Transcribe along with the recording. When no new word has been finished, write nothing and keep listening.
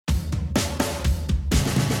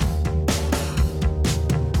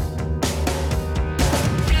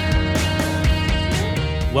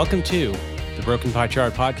Welcome to the Broken Pie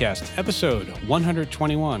Chart Podcast, episode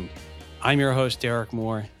 121. I'm your host, Derek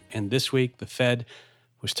Moore, and this week the Fed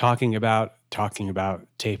was talking about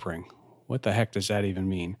tapering. What the heck does that even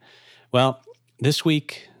mean? Well, this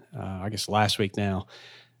week, I guess last week now,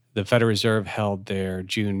 the Federal Reserve held their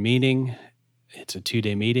June meeting. It's a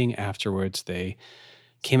 2-day meeting. Afterwards, they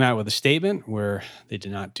came out with a statement where they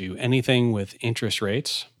did not do anything with interest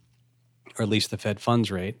rates, or at least the Fed funds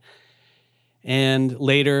rate. And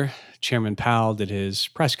later, Chairman Powell did his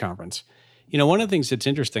press conference. You know, one of the things that's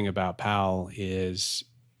interesting about Powell is,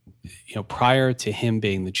 prior to him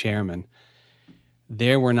being the chairman,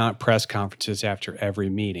 there were not press conferences after every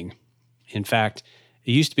meeting. In fact,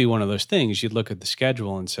 it used to be one of those things. You'd look at the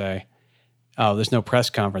schedule and say, oh, there's no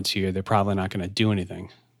press conference here. They're probably not going to do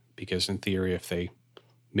anything. Because in theory, if they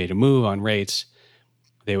made a move on rates,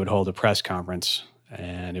 they would hold a press conference.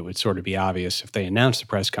 And it would sort of be obvious if they announced a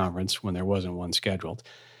press conference when there wasn't one scheduled.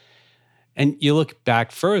 And you look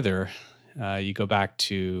back further, you go back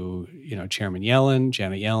to, Chairman Yellen,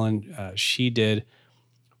 Janet Yellen. She did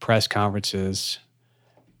press conferences.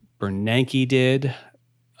 Bernanke did.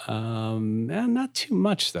 Not too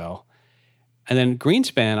much, though. And then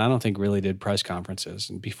Greenspan, I don't think really did press conferences.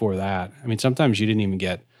 And before that, sometimes you didn't even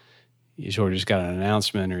you sort of just got an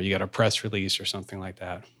announcement or you got a press release or something like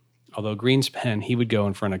that. Although Greenspan, he would go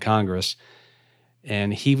in front of Congress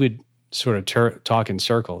and he would sort of talk in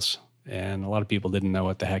circles. And a lot of people didn't know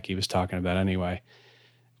what the heck he was talking about anyway.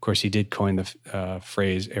 Of course, he did coin the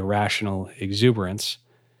phrase irrational exuberance.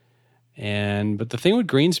 But the thing with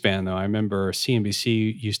Greenspan, though, I remember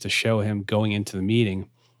CNBC used to show him going into the meeting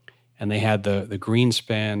and they had the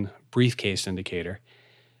Greenspan briefcase indicator.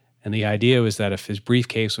 And the idea was that if his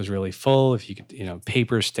briefcase was really full, if you could,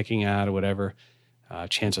 papers sticking out or whatever,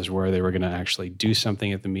 chances were they were going to actually do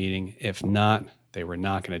something at the meeting. If not, they were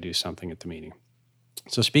not going to do something at the meeting.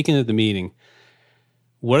 So speaking of the meeting,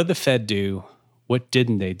 what did the Fed do? What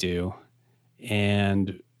didn't they do?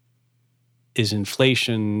 And is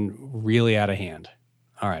inflation really out of hand?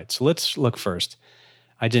 All right, so let's look first.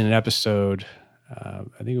 I did an episode, I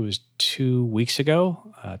think it was 2 weeks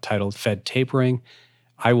ago, titled Fed Tapering.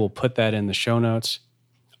 I will put that in the show notes.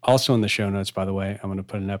 Also in the show notes, by the way, I'm going to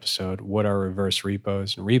put an episode, what are reverse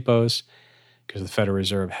repos and repos, because the Federal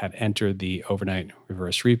Reserve had entered the overnight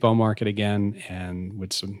reverse repo market again and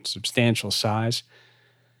with some substantial size.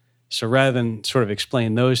 So rather than sort of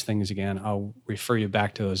explain those things again, I'll refer you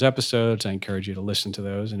back to those episodes. I encourage you to listen to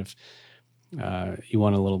those. And if you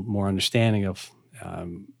want a little more understanding of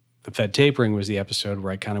the Fed tapering was the episode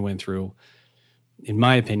where I kind of went through, in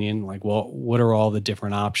my opinion, what are all the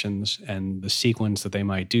different options and the sequence that they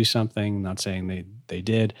might do something, not saying they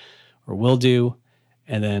did or will do,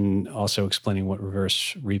 and then also explaining what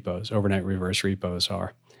reverse repos, overnight reverse repos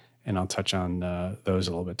are. And I'll touch on those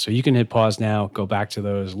a little bit. So you can hit pause now, go back to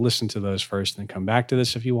those, listen to those first, and then come back to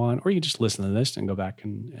this if you want, or you can just listen to this and go back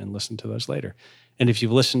and listen to those later. And if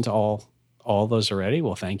you've listened to all those already,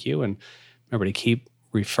 well, thank you. And remember to keep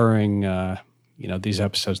referring these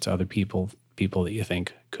episodes to other people that you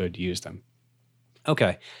think could use them.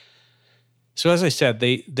 Okay. So as I said,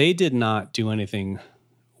 they did not do anything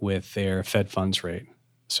with their Fed funds rate.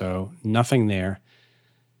 So nothing there.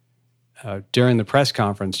 During the press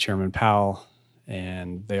conference, Chairman Powell,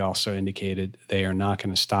 and they also indicated they are not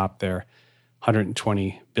going to stop their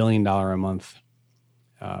 $120 billion a month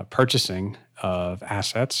purchasing of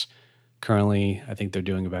assets. Currently, I think they're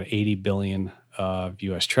doing about $80 billion of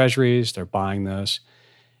U.S. Treasuries. They're buying those.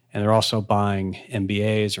 And they're also buying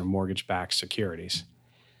MBAs or mortgage-backed securities.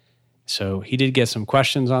 So he did get some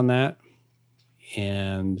questions on that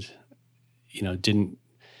and, didn't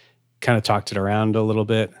kind of talked it around a little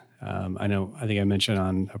bit. I think I mentioned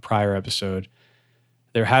on a prior episode,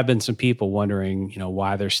 there have been some people wondering,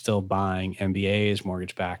 why they're still buying MBAs,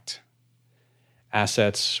 mortgage-backed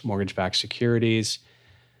assets, mortgage-backed securities.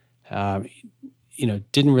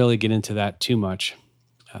 Didn't really get into that too much.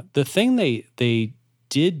 The thing they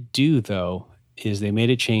did do, though, is they made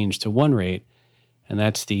a change to one rate, and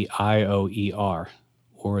that's the IOER,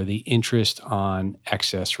 or the interest on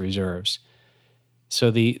excess reserves.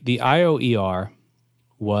 So the IOER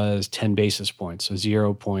was 10 basis points, so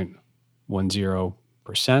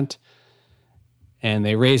 0.10%, and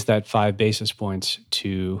they raised that 5 basis points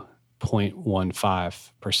to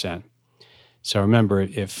 0.15%. So remember,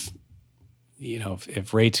 if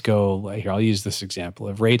rates go, here, I'll use this example.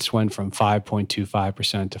 If rates went from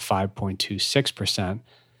 5.25% to 5.26%,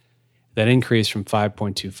 that increase from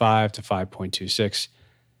 5.25 to 5.26,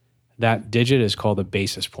 that digit is called a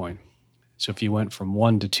basis point. So if you went from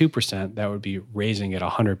 1% to 2%, that would be raising at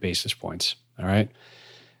 100 basis points, all right?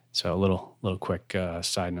 So a little quick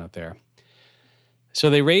side note there. So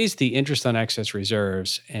they raised the interest on excess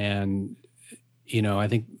reserves, and I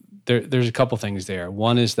think there's a couple things there.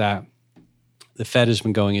 One is that the Fed has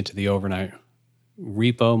been going into the overnight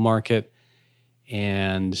repo market,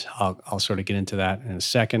 and I'll sort of get into that in a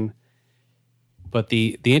second. But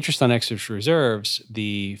the interest on excess reserves,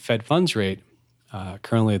 the Fed funds rate,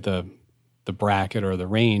 currently the bracket or the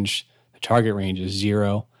range, the target range is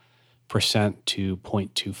 0% to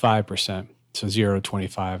 0.25%. So 0 to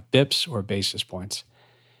 25 bips or basis points.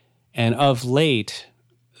 And of late,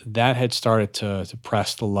 that had started to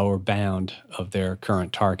press the lower bound of their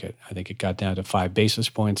current target. I think it got down to 5 basis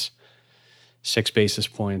points, 6 basis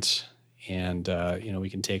points. And, we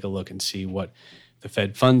can take a look and see what the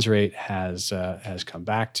Fed funds rate has come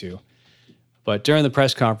back to. But during the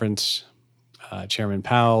press conference, Chairman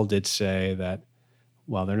Powell did say that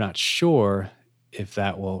while they're not sure if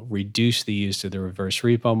that will reduce the use of the reverse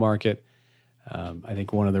repo market, I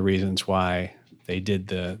think one of the reasons why they did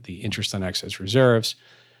the interest on excess reserves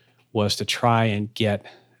was to try and get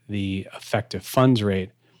the effective funds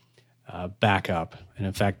rate back up. And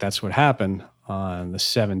in fact, that's what happened on the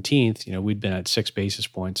 17th. We'd been at 6 basis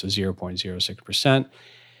points, so 0.06%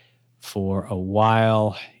 for a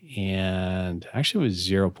while. And actually it was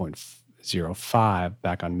 0.05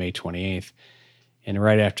 back on May 28th. And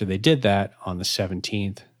right after they did that on the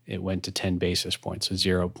 17th, it went to 10 basis points, so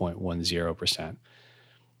 0.10%.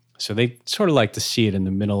 So they sort of like to see it in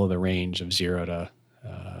the middle of the range of 0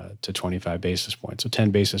 to 25 basis points. So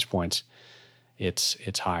 10 basis points,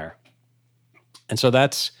 it's higher. And so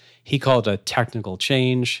he called it a technical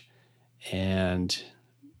change, and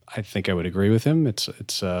I think I would agree with him.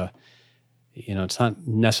 It's not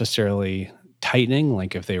necessarily tightening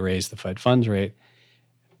like if they raise the Fed funds rate,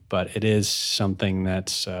 but it is something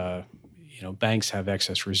that's banks have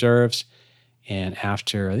excess reserves, and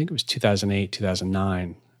after I think it was 2008,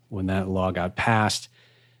 2009 when that law got passed,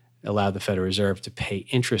 allowed the Federal Reserve to pay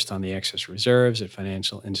interest on the excess reserves at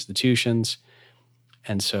financial institutions,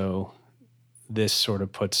 and so this sort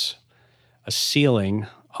of puts a ceiling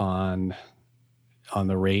on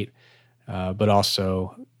the rate, but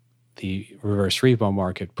also the reverse repo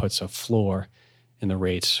market puts a floor in the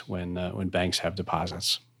rates when banks have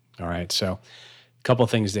deposits. All right, so a couple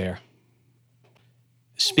things there.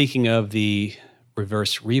 Speaking of the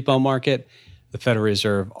reverse repo market, the Federal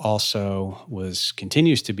Reserve also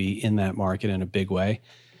continues to be in that market in a big way.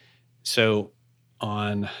 So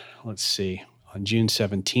on June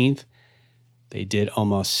 17th, they did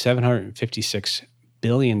almost $756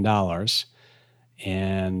 billion,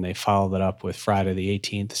 and they followed it up with Friday the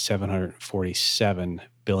 18th, $747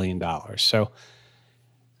 billion. So,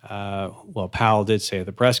 Powell did say at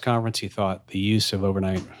the press conference he thought the use of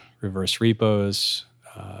overnight reverse repos,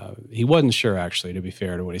 he wasn't sure, actually, to be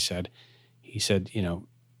fair to what he said. He said,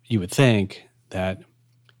 you would think that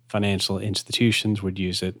financial institutions would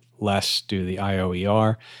use it less due to the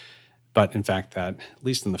IOER, but in fact, that at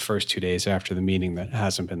least in the first 2 days after the meeting, that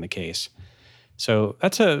hasn't been the case. So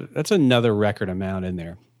that's another record amount in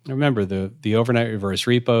there. Remember the overnight reverse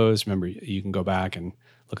repos. Remember, you can go back and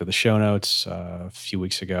look at the show notes a few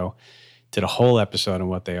weeks ago. Did a whole episode on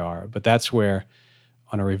what they are. But that's where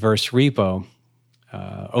on a reverse repo,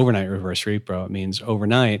 overnight reverse repo, it means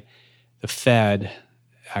overnight, the Fed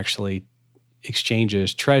actually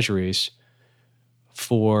exchanges treasuries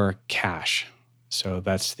for cash. So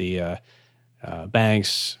that's the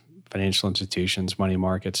banks, financial institutions, money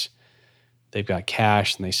markets. They've got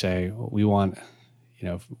cash, and they say, we want,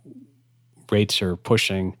 rates are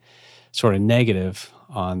pushing sort of negative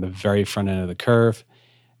on the very front end of the curve.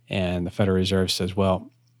 And the Federal Reserve says,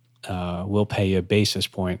 we'll pay you a basis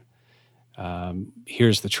point.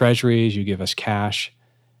 Here's the treasuries, you give us cash.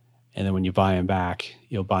 And then when you buy them back,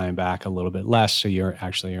 you'll buy them back a little bit less. So you're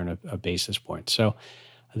actually earning a basis point. So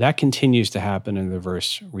that continues to happen in the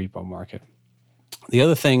reverse repo market. The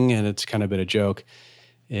other thing, and it's kind of been a joke,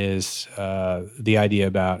 is the idea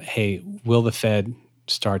about, hey, will the Fed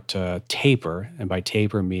start to taper? And by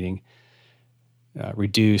taper, meaning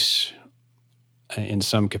reduce in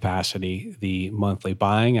some capacity the monthly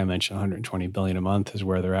buying. I mentioned $120 billion a month is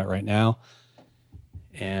where they're at right now.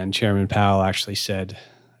 And Chairman Powell actually said,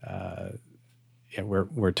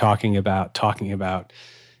 we're talking about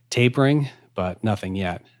tapering, but nothing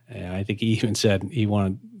yet. And I think he even said he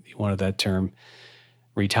wanted that term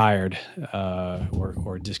retired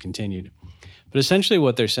or discontinued. But essentially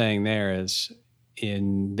what they're saying there is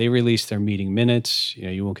they release their meeting minutes.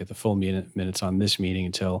 You won't get the full minutes on this meeting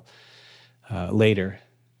until later.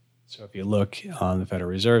 So if you look on the Federal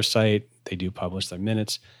Reserve site, they do publish their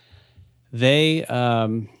minutes. They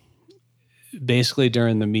basically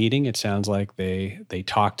during the meeting, it sounds like they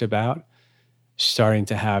talked about starting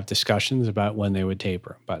to have discussions about when they would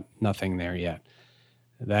taper, but nothing there yet.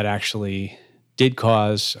 That actually did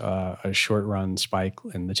cause a short-run spike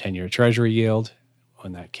in the 10-year Treasury yield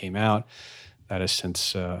when that came out. That has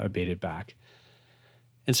since abated back.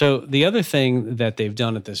 And so the other thing that they've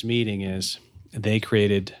done at this meeting is they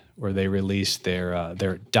released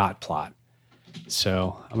their dot plot.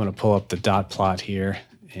 So I'm going to pull up the dot plot here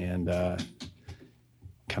and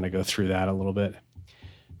kind of go through that a little bit.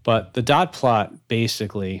 But the dot plot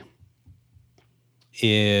basically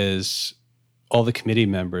is all the committee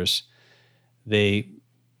members, they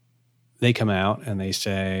come out and they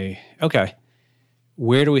say, okay,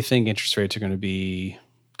 where do we think interest rates are going to be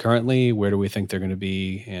currently? Where do we think they're going to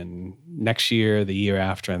be in next year, the year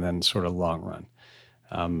after, and then sort of long run?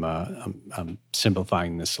 I'm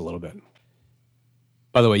simplifying this a little bit.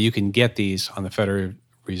 By the way, you can get these on the Federal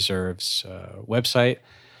Reserve's website.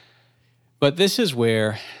 But this is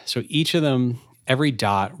where, so each of them, every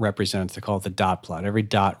dot represents, they call it the dot plot. Every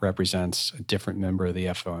dot represents a different member of the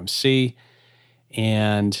FOMC.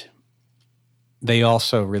 And they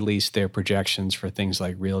also release their projections for things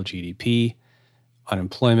like real GDP,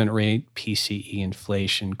 unemployment rate, PCE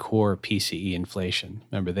inflation, core PCE inflation.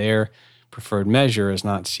 Remember, their preferred measure is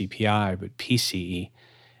not CPI, but PCE.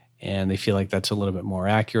 And they feel like that's a little bit more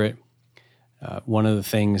accurate. One of the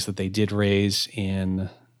things that they did raise in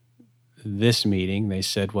this meeting, they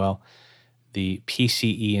said, well, the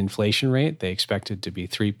PCE inflation rate, they expected to be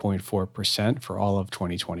 3.4% for all of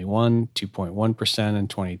 2021, 2.1% in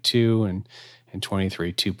 22, and in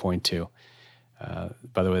 23, 2.2.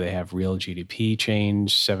 By the way, they have real GDP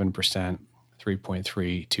change, 7%,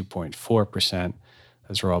 3.3, 2.4%.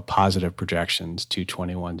 Those are all positive projections,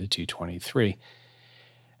 221 to 223.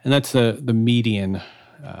 And that's the median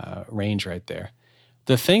range right there.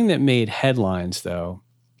 The thing that made headlines, though,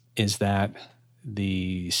 is that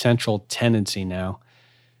the central tendency now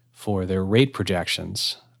for their rate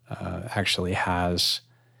projections actually has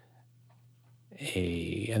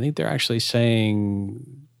I think they're actually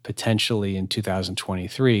saying potentially in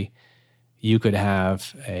 2023, you could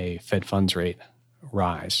have a Fed funds rate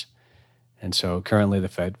rise. And so currently the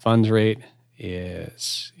Fed funds rate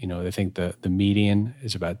is, they think the median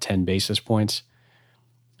is about 10 basis points.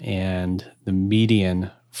 And the median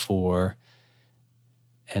for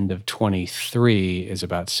end of 23 is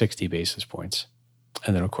about 60 basis points.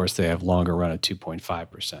 And then, of course, they have longer run at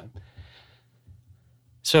 2.5%.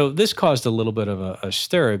 So this caused a little bit of a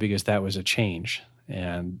stir because that was a change.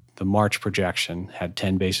 And the March projection had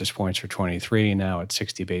 10 basis points for 23, now it's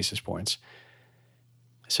 60 basis points.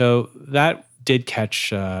 So that did catch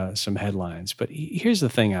some headlines. But here's the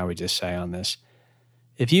thing I would just say on this.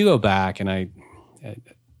 If you go back, and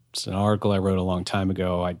it's an article I wrote a long time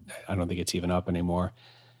ago, I don't think it's even up anymore.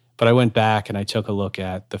 But I went back and I took a look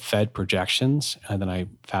at the Fed projections, and then I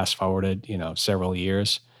fast forwarded, several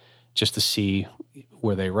years just to see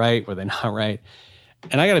were they right, were they not right.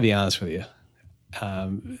 And I got to be honest with you,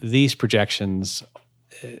 these projections,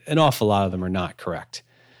 an awful lot of them are not correct.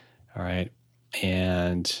 All right.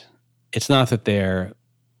 And it's not that they're,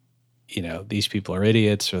 these people are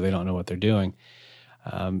idiots or they don't know what they're doing.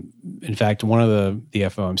 In fact, one of the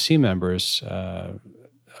FOMC members,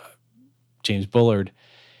 James Bullard,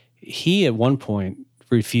 he at one point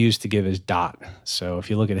refused to give his dot. So if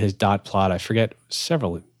you look at his dot plot, I forget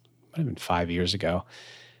might have been 5 years ago,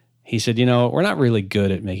 he said, we're not really good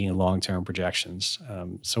at making long-term projections.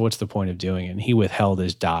 So what's the point of doing it? And he withheld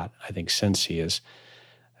his dot. I think since he's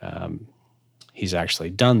actually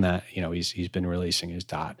done that, he's been releasing his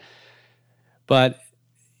dot. But,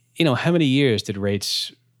 how many years did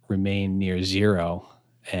rates remain near zero?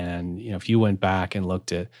 And, if you went back and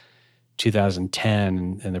looked at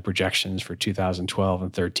 2010 and the projections for 2012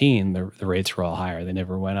 and 13, the rates were all higher. They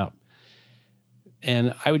never went up.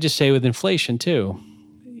 And I would just say with inflation too,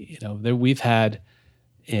 that we've had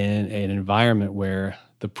in an environment where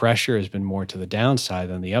the pressure has been more to the downside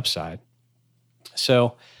than the upside.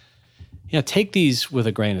 So, take these with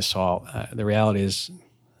a grain of salt. The reality is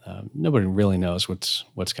nobody really knows what's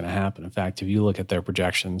going to happen. In fact, if you look at their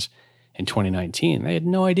projections in 2019, they had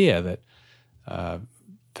no idea that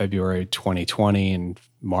February 2020 and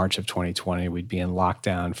March of 2020, we'd be in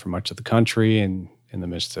lockdown for much of the country and in the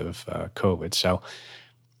midst of COVID. So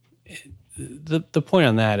the point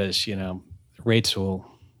on that is, rates will,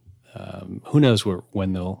 who knows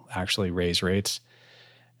when they'll actually raise rates.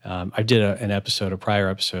 I did a prior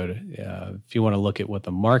episode. If you want to look at what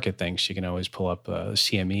the market thinks, you can always pull up the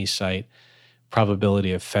CME site,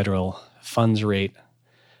 probability of federal funds rate,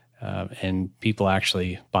 and people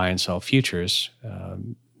actually buy and sell futures.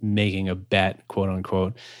 making a bet, quote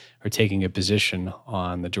unquote, or taking a position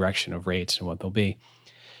on the direction of rates and what they'll be.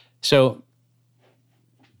 So,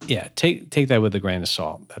 yeah, take that with a grain of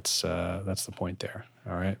salt. That's the point there.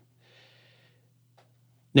 All right.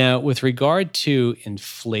 Now, with regard to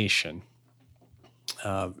inflation,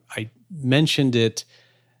 I mentioned it,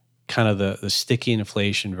 kind of the sticky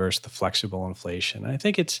inflation versus the flexible inflation. I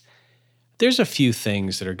think there's a few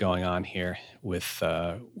things that are going on here with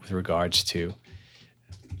regards to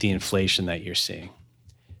the inflation that you're seeing.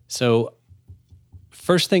 So,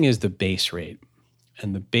 first thing is the base rate,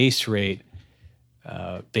 and the base rate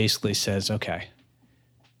basically says, okay,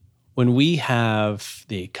 when we have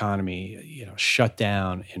the economy, shut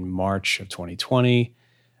down in March of 2020,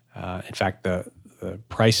 in fact, the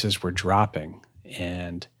prices were dropping,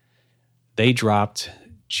 and they dropped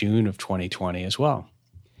June of 2020 as well.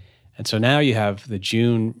 And so now you have the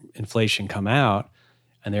June inflation come out,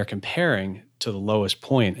 and they're comparing to the lowest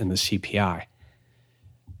point in the CPI.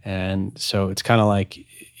 And so it's kind of like,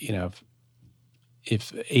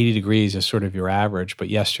 if 80 degrees is sort of your average, but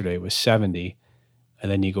yesterday was 70, and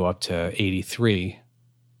then you go up to 83,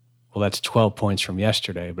 well, that's 12 points from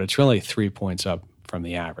yesterday, but it's really 3 points up from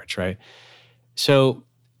the average, right? So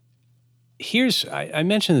I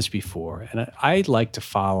mentioned this before, and I'd like to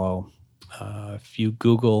follow, if you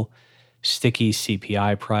Google sticky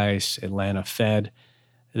CPI price, Atlanta Fed,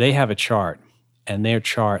 they have a chart, and their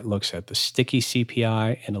chart looks at the sticky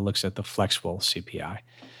CPI and it looks at the flexible CPI.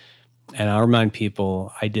 And I'll remind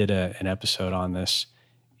people, I did an episode on this,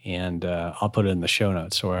 and I'll put it in the show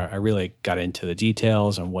notes. So I really got into the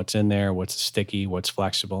details on what's in there, what's sticky, what's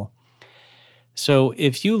flexible. So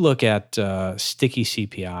if you look at sticky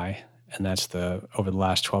CPI, and that's over the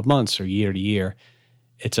last 12 months or year to year,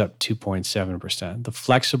 it's up 2.7%. The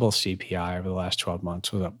flexible CPI over the last 12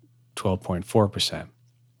 months was up 12.4%.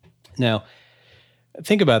 Now,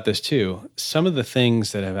 think about this too. Some of the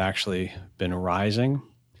things that have actually been rising,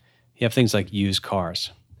 you have things like used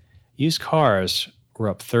cars. Used cars were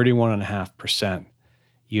up 31.5%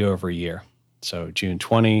 year over year. So June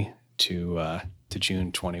 20 to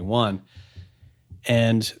June 21.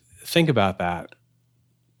 And think about that.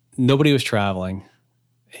 Nobody was traveling,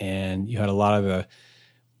 and you had a lot of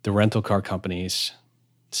the rental car companies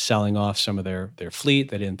selling off some of their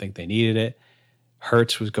fleet. They didn't think they needed it.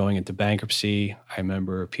 Hertz was going into bankruptcy. I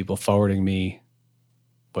remember people forwarding me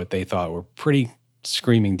what they thought were pretty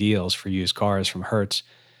screaming deals for used cars from Hertz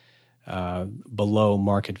below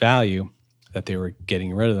market value, that they were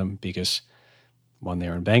getting rid of them because, one, they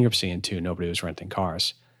were in bankruptcy, and two, nobody was renting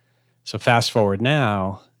cars. So fast forward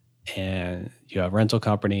now, and you have rental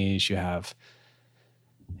companies, you have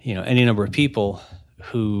any number of people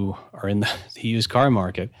who are in the used car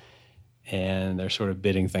market, and they're sort of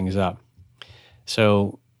bidding things up.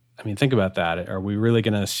 So, I mean, think about that. Are we really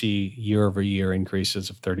going to see year-over-year increases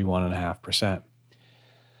of 31.5%?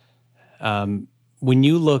 When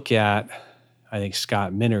you look at, I think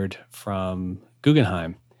Scott Minerd from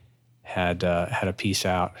Guggenheim had a piece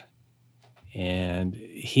out, and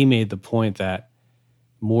he made the point that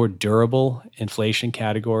more durable inflation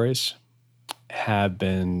categories have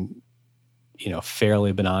been,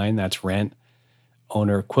 fairly benign. That's rent,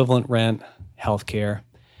 owner equivalent rent, healthcare.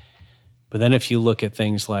 But then if you look at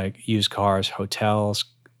things like used cars, hotels,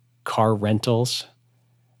 car rentals,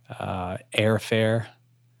 airfare,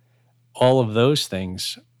 all of those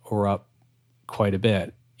things were up quite a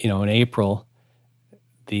bit. In April,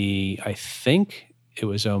 I think it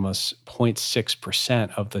was almost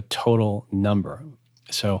 0.6% of the total number.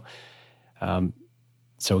 So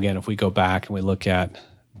again, if we go back and we look at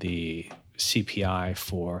the CPI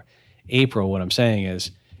for April, what I'm saying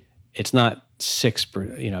is it's not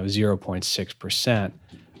 0.6%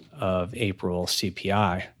 of April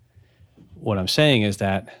CPI. What I'm saying is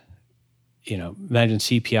that, imagine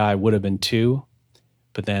CPI would have been 2,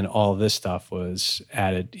 but then all of this stuff was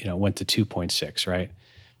added, went to 2.6, right?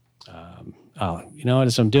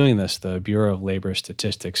 As I'm doing this, the Bureau of Labor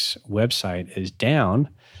Statistics website is down,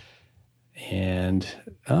 and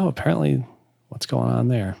apparently, what's going on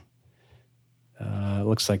there? It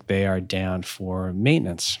looks like they are down for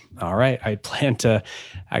maintenance. All right, I plan to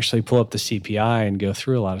actually pull up the CPI and go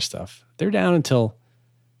through a lot of stuff. They're down until,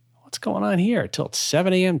 what's going on here? Till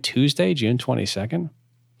 7 a.m. Tuesday, June 22nd.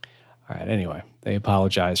 All right, anyway, they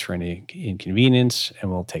apologize for any inconvenience, and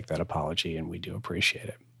we'll take that apology, and we do appreciate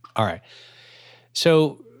it. All right,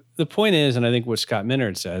 so the point is, and I think what Scott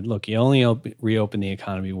Minerd said, look, you only reopen the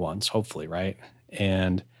economy once, hopefully, right?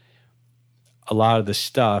 And a lot of the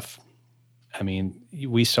stuff, I mean,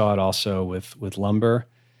 we saw it also with lumber.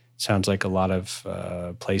 It sounds like a lot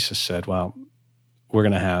of places said, well, we're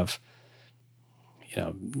going to have,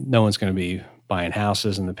 no one's going to be buying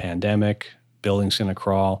houses in the pandemic. Building's going to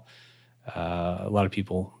crawl. A lot of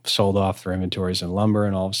people sold off their inventories in lumber,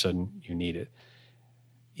 and all of a sudden you need it.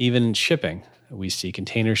 Even in shipping, we see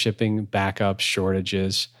container shipping, backups,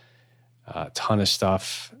 shortages, a ton of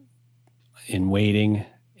stuff in waiting.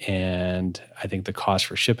 And I think the cost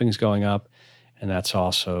for shipping is going up. And that's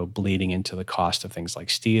also bleeding into the cost of things like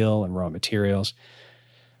steel and raw materials.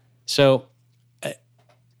 So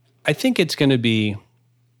I think it's going to be,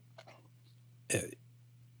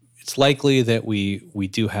 it's likely that we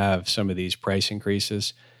do have some of these price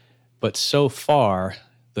increases. But so far,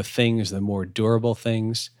 the more durable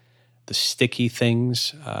things, the sticky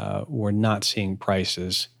things, we're not seeing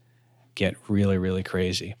prices get really, really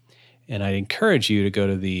crazy. And I'd encourage you to go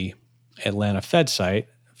to the Atlanta Fed site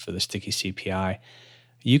for the sticky CPI.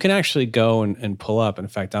 You can actually go and pull up. In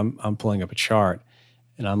fact, I'm pulling up a chart,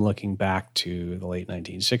 and I'm looking back to the late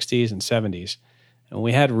 1960s and 70s. And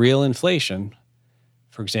we had real inflation.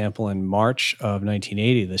 For example, in March of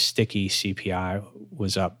 1980, the sticky CPI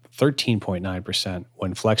was up 13.9%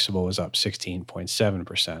 when flexible was up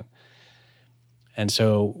 16.7%. And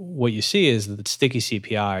so what you see is that the sticky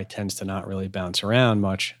CPI tends to not really bounce around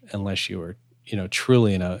much unless you are,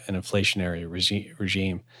 truly in an inflationary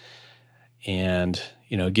regime. And,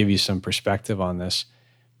 give you some perspective on this.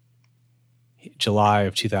 July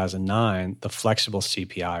of 2009, the flexible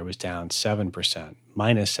CPI was down 7%,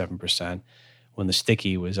 minus 7%, when the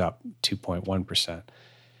sticky was up 2.1%.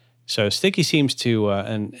 So sticky seems to,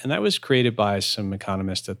 and that was created by some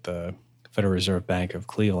economists at the Federal Reserve Bank of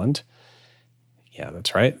Cleveland. Yeah,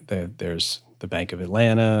 that's right. There's the Bank of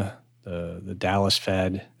Atlanta, the Dallas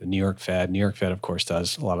Fed, the New York Fed. New York Fed, of course,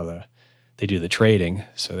 does a lot of they do the trading,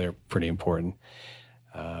 so they're pretty important.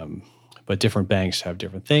 But different banks have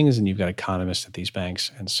different things, and you've got economists at these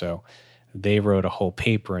banks. And so they wrote a whole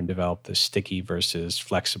paper and developed the sticky versus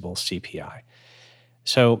flexible CPI.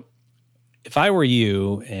 So if I were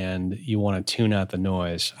you and you want to tune out the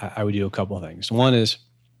noise, I would do a couple of things. One is,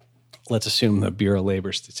 let's assume the Bureau of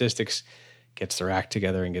Labor Statistics gets their act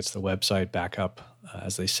together and gets the website back up,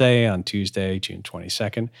 as they say, on Tuesday, June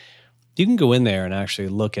 22nd. You can go in there and actually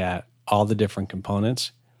look at all the different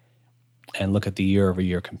components and look at the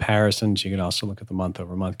year-over-year comparisons. You can also look at the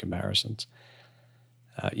month-over-month comparisons.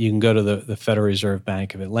 You can go to the Federal Reserve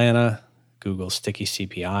Bank of Atlanta, Google sticky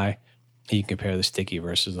CPI. You can compare the sticky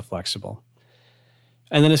versus the flexible.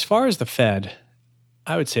 And then as far as the Fed,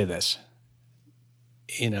 I would say this.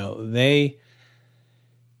 I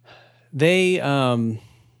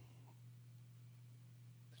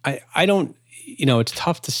don't, it's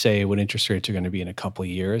tough to say what interest rates are going to be in a couple of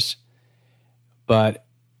years, but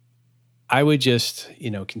I would just,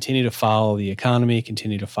 continue to follow the economy,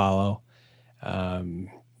 continue to follow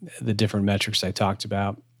the different metrics I talked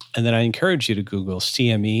about. And then I encourage you to Google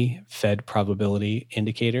CME, Fed Probability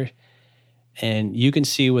Indicator, and you can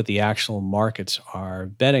see what the actual markets are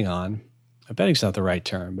betting on. Betting's not the right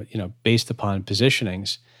term, but, based upon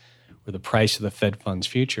positionings or the price of the Fed funds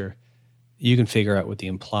future, you can figure out what the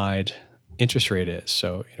implied interest rate is.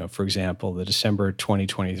 So, for example, the December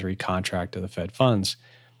 2023 contract of the Fed funds,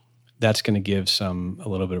 that's going to give a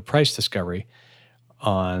little bit of price discovery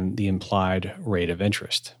on the implied rate of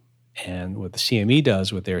interest. And what the CME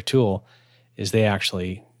does with their tool is they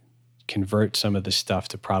actually convert some of this stuff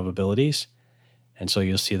to probabilities. And so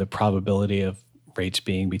you'll see the probability of rates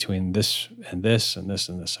being between this and this and this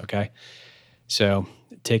and this, okay? So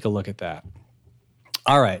take a look at that.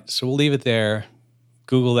 All right, so we'll leave it there.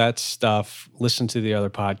 Google that stuff. Listen to the other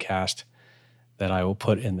podcast that I will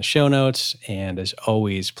put in the show notes. And as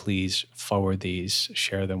always, please forward these,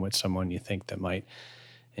 share them with someone you think that might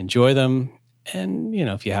enjoy them. And,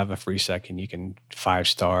 if you have a free second, you can 5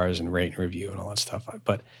 stars and rate and review and all that stuff.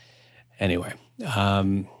 But anyway, you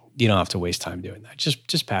don't have to waste time doing that.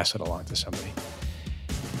 Just pass it along to somebody.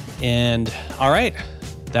 And all right,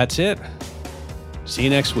 that's it. See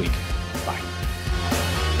you next week.